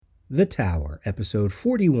The Tower, Episode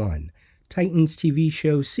 41, Titans TV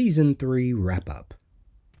Show Season 3 Wrap-Up.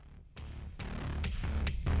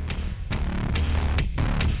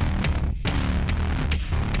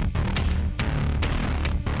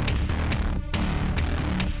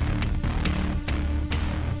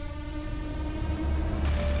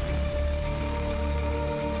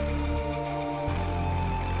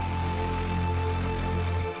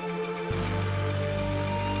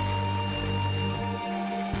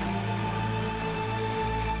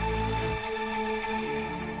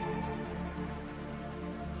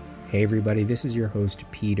 Hey everybody, this is your host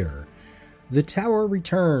Peter. The Tower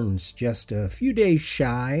returns just a few days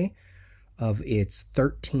shy of its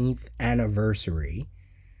 13th anniversary,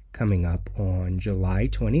 coming up on July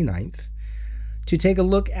 29th, to take a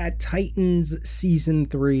look at Titans Season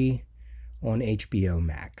 3 on HBO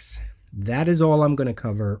Max. That is all I'm going to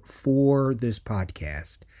cover for this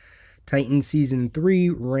podcast. Titans Season 3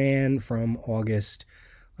 ran from August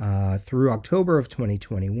through October of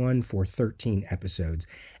 2021 for 13 episodes.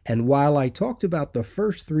 And while I talked about the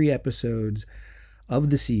first 3 episodes of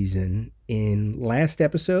the season in last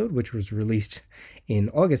episode, which was released in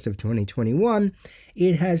August of 2021,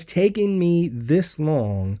 it has taken me this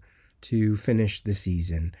long to finish the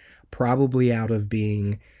season, probably out of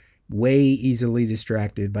being way easily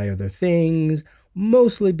distracted by other things,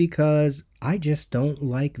 mostly because I just don't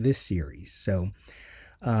like this series. So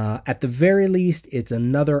at the very least, it's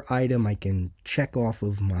another item I can check off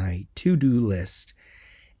of my to-do list.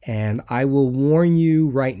 And I will warn you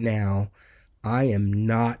right now, I am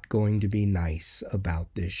not going to be nice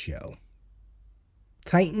about this show.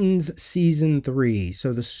 Titans Season 3.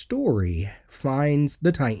 So the story finds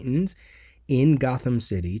the Titans in Gotham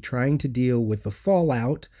City trying to deal with the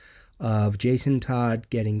fallout of Jason Todd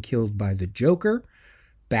getting killed by the Joker,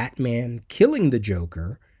 Batman killing the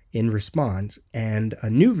Joker in response, and a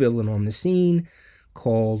new villain on the scene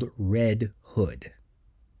called Red Hood.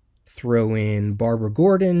 Throw in Barbara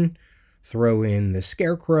Gordon, throw in the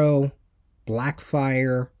Scarecrow,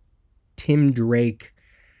 Blackfire, Tim Drake,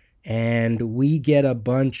 and we get a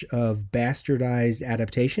bunch of bastardized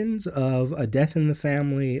adaptations of A Death in the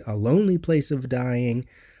Family, A Lonely Place of Dying,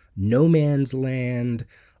 No Man's Land,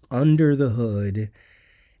 Under the Hood,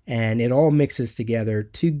 and it all mixes together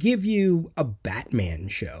to give you a Batman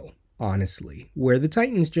show, honestly, where the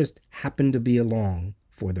Titans just happen to be along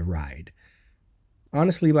for the ride.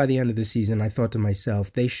 Honestly, by the end of the season, I thought to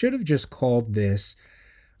myself, they should have just called this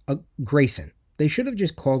a Grayson. They should have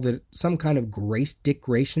just called it some kind of Dick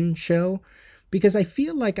Grayson show, because I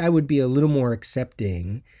feel like I would be a little more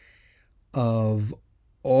accepting of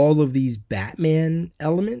all of these Batman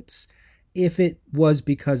elements if it was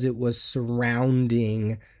because it was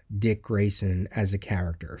surrounding Dick Grayson as a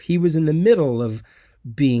character. If he was in the middle of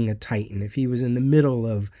being a Titan, if he was in the middle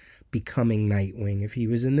of becoming Nightwing, if he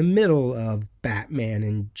was in the middle of Batman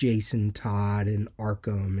and Jason Todd and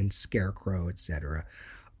Arkham and Scarecrow, etc.,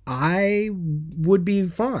 I would be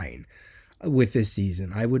fine with this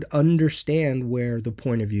season. I would understand where the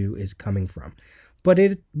point of view is coming from. But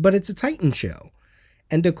it's a Titan show.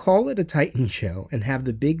 And to call it a Titan show and have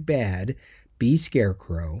the big bad be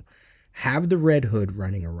Scarecrow, have the Red Hood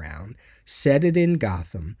running around, set it in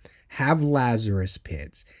Gotham, have Lazarus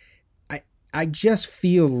Pits, I just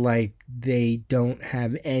feel like they don't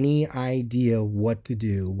have any idea what to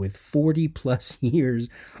do with 40 plus years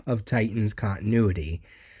of Titans continuity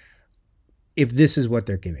if this is what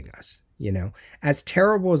they're giving us. You know, as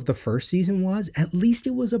terrible as the first season was, at least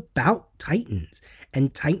it was about Titans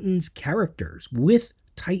and Titans characters with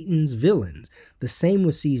Titans villains. The same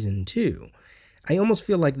with season 2. I almost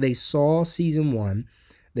feel like they saw season 1,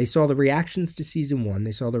 they saw the reactions to season 1,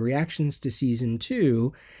 they saw the reactions to season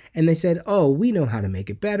 2, and they said, oh, we know how to make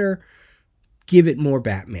it better. Give it more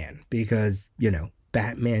Batman, because, you know,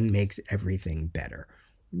 Batman makes everything better.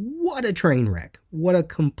 What a train wreck. What a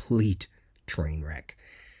complete train wreck.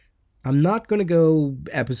 I'm not going to go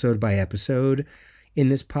episode by episode in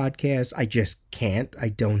this podcast. I just can't. I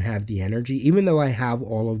don't have the energy, even though I have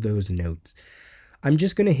all of those notes. I'm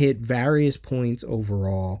just going to hit various points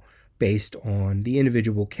overall based on the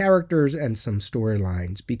individual characters and some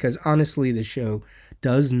storylines, because honestly, the show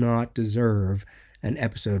does not deserve an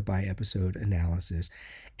episode by episode analysis.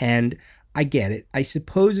 And I get it. I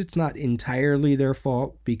suppose it's not entirely their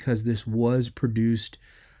fault, because this was produced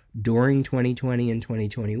during 2020 and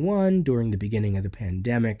 2021, during the beginning of the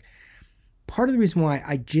pandemic. Part of the reason why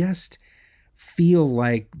I just feel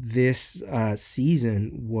like this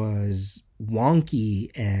season was wonky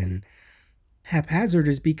and haphazard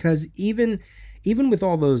is because even with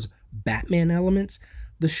all those Batman elements,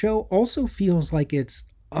 the show also feels like it's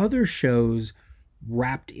other shows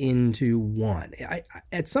wrapped into one.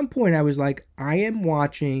 At some point, I was like, I am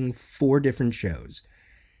watching 4 different shows,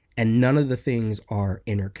 and none of the things are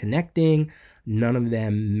interconnecting. None of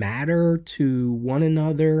them matter to one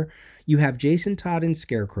another. You have Jason Todd and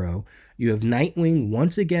Scarecrow. You have Nightwing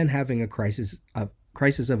once again having a crisis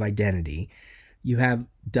of identity. You have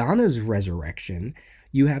Donna's resurrection.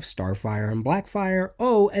 You have Starfire and Blackfire.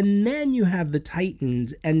 Oh, and then you have the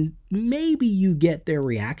Titans, and maybe you get their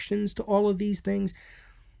reactions to all of these things,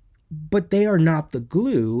 but they are not the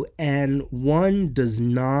glue, and one does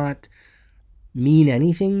not mean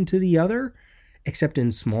anything to the other except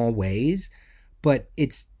in small ways. But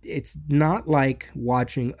it's not like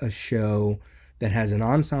watching a show that has an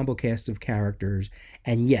ensemble cast of characters,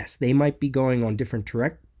 and yes, they might be going on different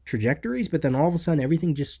trajectories, but then all of a sudden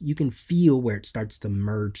everything just, you can feel where it starts to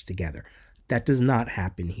merge together. That does not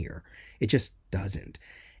happen here. It just doesn't.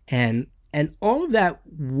 And all of that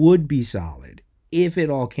would be solid if it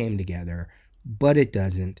all came together, but it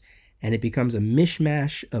doesn't. And it becomes a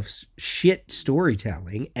mishmash of shit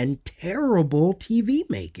storytelling and terrible TV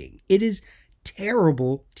making. It is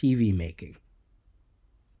terrible TV making.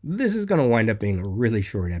 This is going to wind up being a really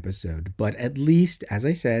short episode, but at least, as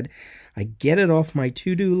I said, I get it off my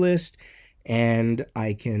to-do list and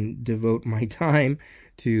I can devote my time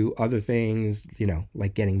to other things,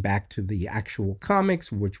 like getting back to the actual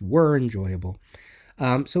comics, which were enjoyable.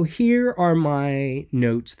 So here are my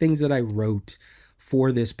notes, things that I wrote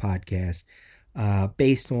for this podcast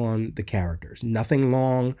based on the characters. Nothing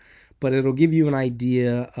long, but it'll give you an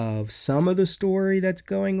idea of some of the story that's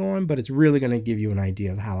going on, but it's really going to give you an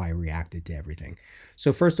idea of how I reacted to everything.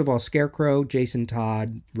 So first of all, Scarecrow, Jason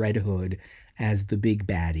Todd, Red Hood as the big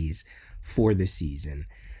baddies for the season.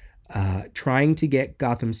 Trying to get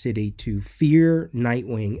Gotham City to fear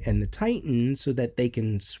Nightwing and the Titans so that they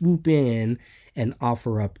can swoop in and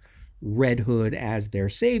offer up Red Hood as their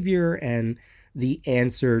savior and the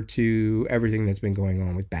answer to everything that's been going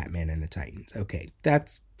on with Batman and the Titans. Okay,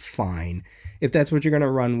 that's fine. If that's what you're going to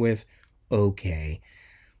run with, okay.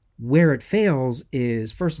 Where it fails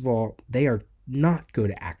is, first of all, they are not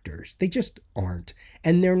good actors. They just aren't.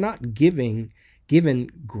 And they're not given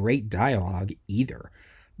great dialogue either.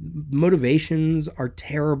 Motivations are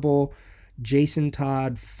terrible. Jason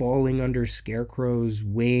Todd falling under Scarecrow's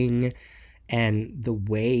wing and the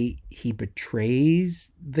way he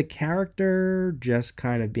betrays the character, just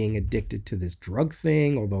kind of being addicted to this drug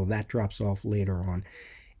thing, although that drops off later on.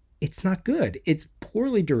 It's not good. It's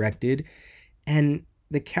poorly directed, and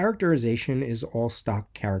the characterization is all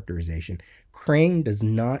stock characterization. Crane does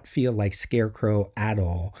not feel like Scarecrow at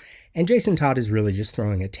all, and Jason Todd is really just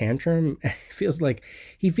throwing a tantrum. He feels like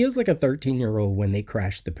a 13-year-old when they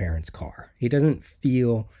crash the parents' car. He doesn't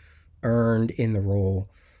feel earned in the role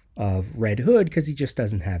of Red Hood because he just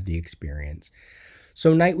doesn't have the experience.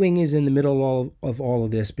 So Nightwing is in the middle of all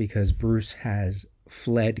of this because Bruce has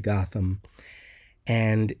fled Gotham,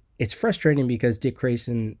 and it's frustrating because Dick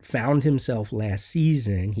Grayson found himself last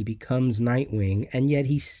season. He becomes Nightwing, and yet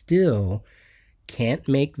he still can't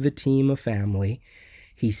make the team a family.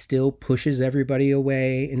 He still pushes everybody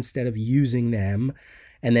away instead of using them,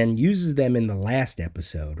 and then uses them in the last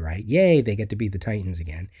episode, right? Yay, they get to be the Titans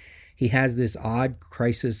again. He has this odd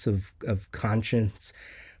crisis of conscience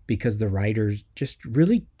because the writers just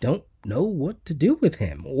really don't know what to do with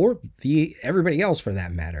him, or everybody else for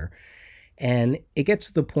that matter. And it gets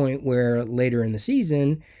to the point where later in the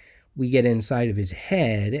season, we get inside of his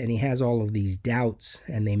head and he has all of these doubts,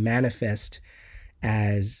 and they manifest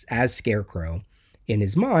as Scarecrow in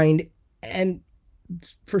his mind. And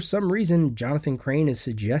for some reason, Jonathan Crane is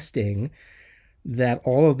suggesting that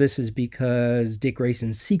all of this is because Dick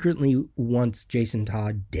Grayson secretly wants Jason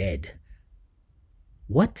Todd dead.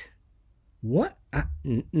 What?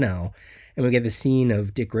 No. And we get the scene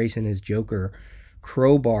of Dick Grayson as Joker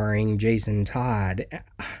crowbarring Jason Todd.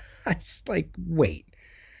 I just like, wait,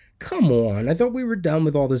 come on. I thought we were done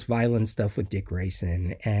with all this violent stuff with Dick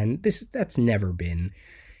Grayson, and that's never been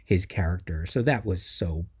his character. So that was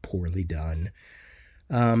so poorly done.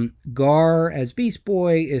 Gar as Beast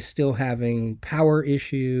Boy is still having power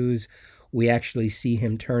issues. We actually see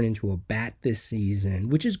him turn into a bat this season,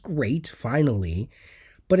 which is great, finally,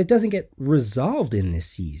 but it doesn't get resolved in this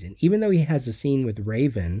season, even though he has a scene with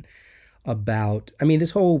Raven about,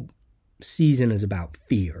 this whole season is about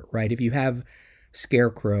fear, right? If you have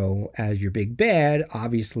Scarecrow as your big bad,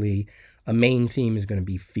 obviously a main theme is going to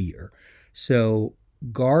be fear. So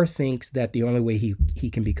Gar thinks that the only way he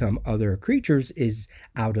can become other creatures is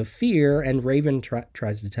out of fear, and Raven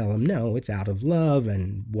tries to tell him, no, it's out of love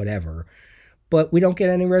and whatever. But we don't get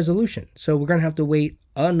any resolution. So we're going to have to wait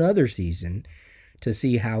another season to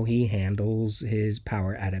see how he handles his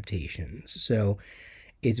power adaptations. So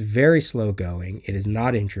it's very slow going. It is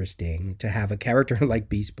not interesting to have a character like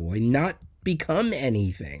Beast Boy not become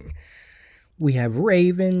anything. We have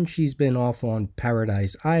Raven. She's been off on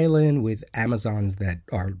Paradise Island with Amazons that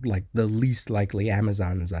are like the least likely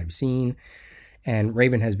Amazons I've seen. And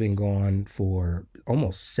Raven has been gone for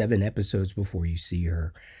almost 7 episodes before you see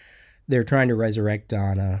her. They're trying to resurrect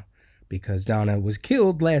Donna because Donna was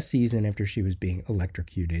killed last season after she was being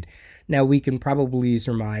electrocuted. Now, we can probably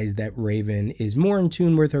surmise that Raven is more in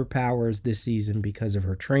tune with her powers this season because of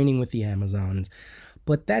her training with the Amazons,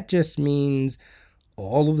 but that just means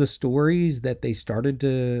all of the stories that they started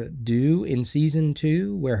to do in season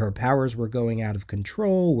 2, where her powers were going out of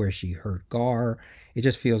control, where she hurt Gar, it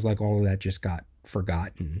just feels like all of that just got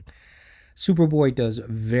forgotten. Superboy does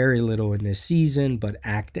very little in this season, but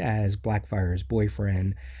act as Blackfire's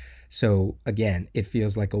boyfriend. So again, it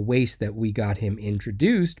feels like a waste that we got him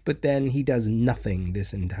introduced, but then he does nothing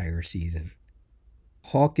this entire season.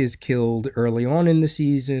 Hawk is killed early on in the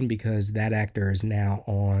season because that actor is now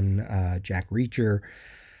on Jack Reacher.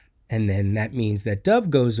 And then that means that Dove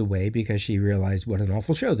goes away because she realized what an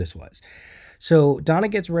awful show this was. So Donna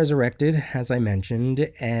gets resurrected, as I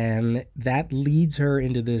mentioned, and that leads her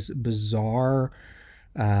into this bizarre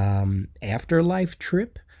afterlife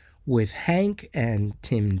trip with Hank and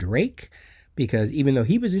Tim Drake, because even though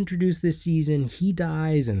he was introduced this season, he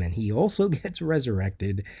dies and then he also gets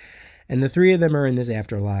resurrected. And the 3 of them are in this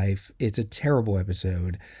afterlife. It's a terrible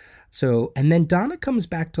episode. So, and then Donna comes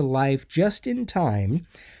back to life just in time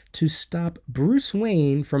to stop Bruce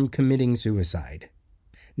Wayne from committing suicide.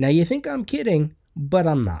 Now, you think I'm kidding, but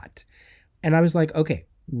I'm not. And I was like, okay,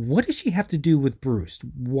 what does she have to do with Bruce?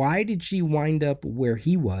 Why did she wind up where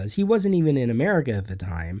he was? He wasn't even in America at the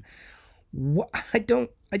time. I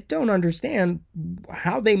don't understand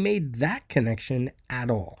how they made that connection at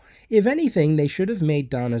all. If anything, they should have made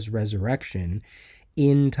Donna's resurrection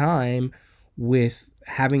in time with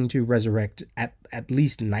having to resurrect at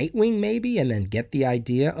least Nightwing maybe, and then get the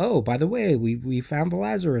idea, oh, by the way, we found the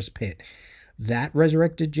Lazarus Pit. That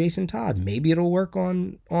resurrected Jason Todd. Maybe it'll work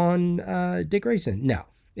on Dick Grayson. No,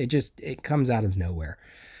 it comes out of nowhere.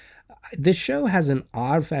 This show has an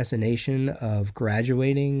odd fascination of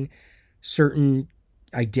graduating certain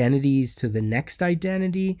identities to the next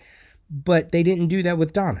identity, but they didn't do that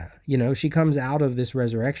with Donna. You know, she comes out of this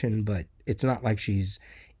resurrection, but it's not like she's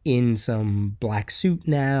in some black suit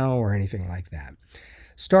now or anything like that.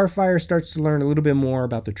 Starfire starts to learn a little bit more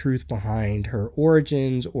about the truth behind her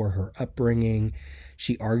origins or her upbringing.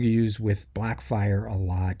 She argues with Blackfire a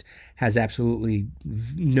lot, has absolutely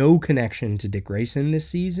no connection to Dick Grayson this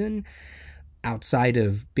season outside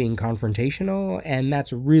of being confrontational, and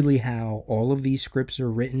that's really how all of these scripts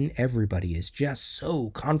are written. Everybody is just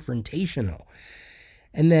so confrontational.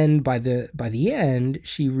 And then by the end,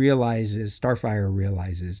 Starfire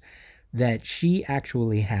realizes that she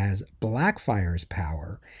actually has Blackfire's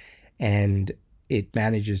power, and it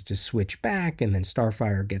manages to switch back, and then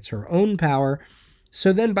Starfire gets her own power.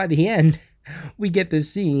 So then by the end, we get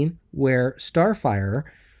this scene where Starfire,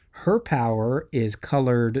 her power is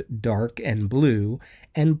colored dark and blue,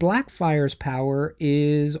 and Blackfire's power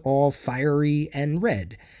is all fiery and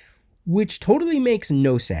red, which totally makes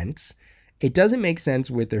no sense. It doesn't make sense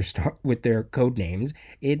with their code names.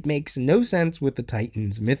 It makes no sense with the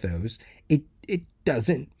Titans mythos. It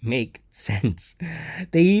doesn't make sense.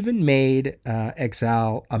 They even made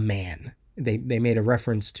Exal a man. They made a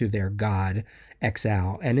reference to their god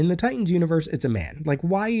Exal, and in the Titans universe, it's a man. Like,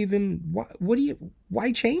 why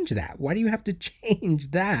change that? Why do you have to change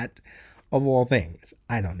that of all things?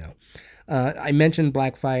 I don't know. I mentioned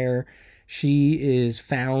Blackfire. She is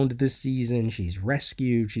found this season, she's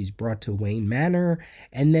rescued, she's brought to Wayne Manor,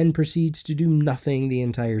 and then proceeds to do nothing the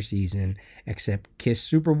entire season except kiss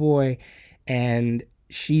Superboy, and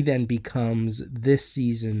she then becomes this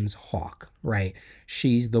season's Hawk, right?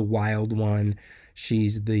 She's the wild one,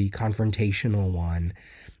 she's the confrontational one.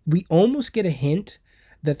 We almost get a hint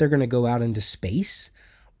that they're going to go out into space,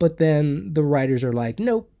 but then the writers are like,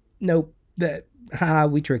 nope,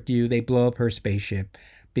 we tricked you, they blow up her spaceship.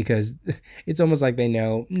 Because it's almost like they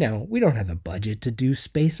know, no, we don't have the budget to do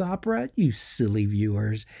space opera, you silly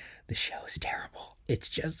viewers. The show is terrible. It's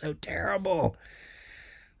just so terrible.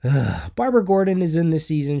 Barbara Gordon is in this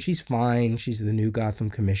season. She's fine. She's the new Gotham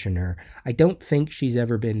commissioner. I don't think she's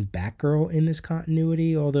ever been Batgirl in this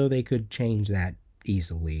continuity, although they could change that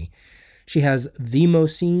easily. She has the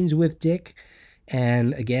most scenes with Dick.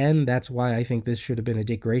 And again, that's why I think this should have been a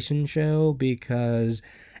Dick Grayson show, because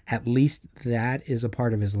at least that is a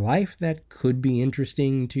part of his life that could be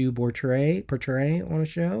interesting to portray on a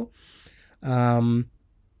show.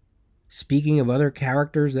 Speaking of other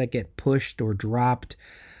characters that get pushed or dropped,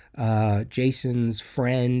 Jason's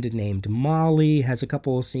friend named Molly has a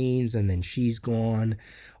couple of scenes and then she's gone.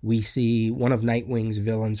 We see one of Nightwing's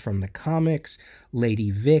villains from the comics,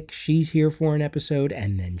 Lady Vic. She's here for an episode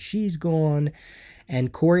and then she's gone.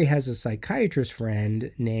 And Corey has a psychiatrist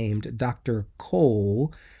friend named Dr.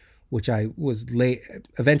 Cole, which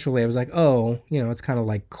eventually I was like, oh, it's kind of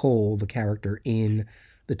like Cole, the character in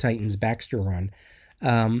the Titans Baxter run.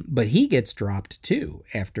 But he gets dropped too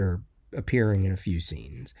after appearing in a few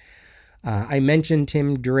scenes. I mentioned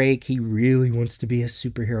Tim Drake. He really wants to be a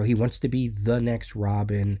superhero. He wants to be the next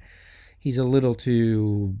Robin. He's a little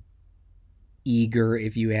too eager,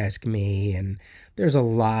 if you ask me. And there's a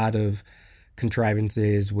lot of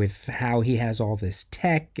contrivances with how he has all this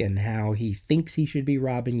tech and how he thinks he should be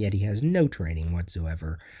Robin, yet he has no training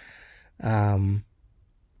whatsoever. And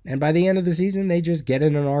by the end of the season, they just get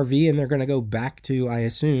in an RV and they're going to go back to, I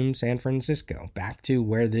assume, San Francisco, back to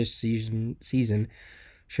where this season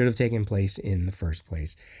should have taken place in the first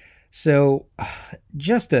place. So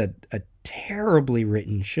just a terribly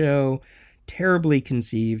written show, terribly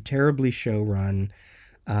conceived, terribly show run.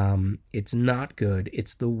 It's not good.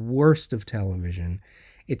 It's the worst of television.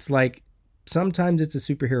 It's like sometimes it's a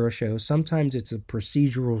superhero show. Sometimes it's a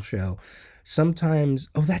procedural show. Sometimes,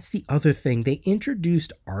 that's the other thing. They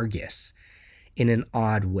introduced Argus in an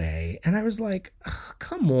odd way. And I was like,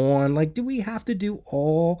 come on. Like, do we have to do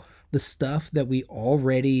all the stuff that we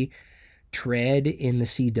already tread in the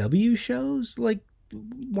CW shows? Like,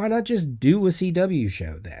 why not just do a CW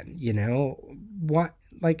show then? What,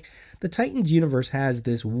 like, the Titans universe has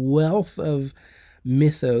this wealth of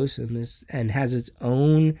mythos and has its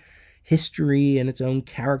own history and its own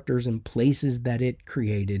characters and places that it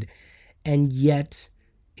created. And yet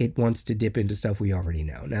it wants to dip into stuff we already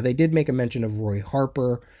know. Now, they did make a mention of Roy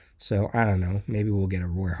Harper, so I don't know. Maybe we'll get a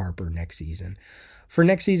Roy Harper next season. For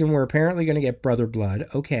next season, we're apparently going to get Brother Blood.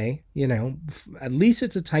 Okay, at least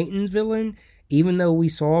it's a Titans villain, even though we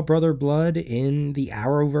saw Brother Blood in the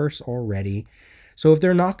Arrowverse already. So if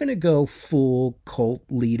they're not going to go full cult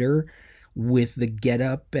leader with the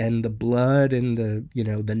getup and the blood and the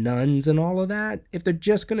nuns and all of that, if they're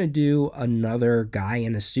just going to do another guy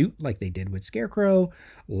in a suit like they did with Scarecrow,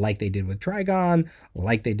 like they did with Trigon,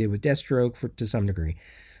 like they did with Deathstroke to some degree,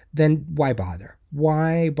 then why bother?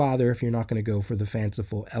 Why bother if you're not going to go for the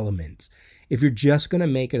fanciful elements? If you're just going to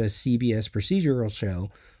make it a CBS procedural show,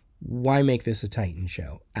 why make this a Titan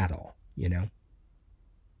show at all,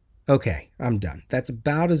 Okay, I'm done. That's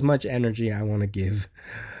about as much energy I want to give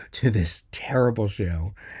to this terrible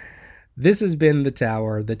show. This has been The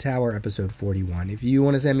Tower episode 41. If you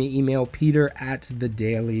want to send me email,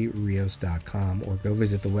 peter@thedailyrios.com, or go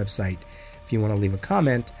visit the website if you want to leave a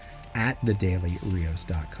comment at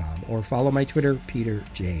thedailyrios.com, or follow my Twitter, Peter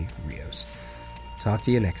J. Rios. Talk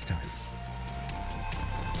to you next time.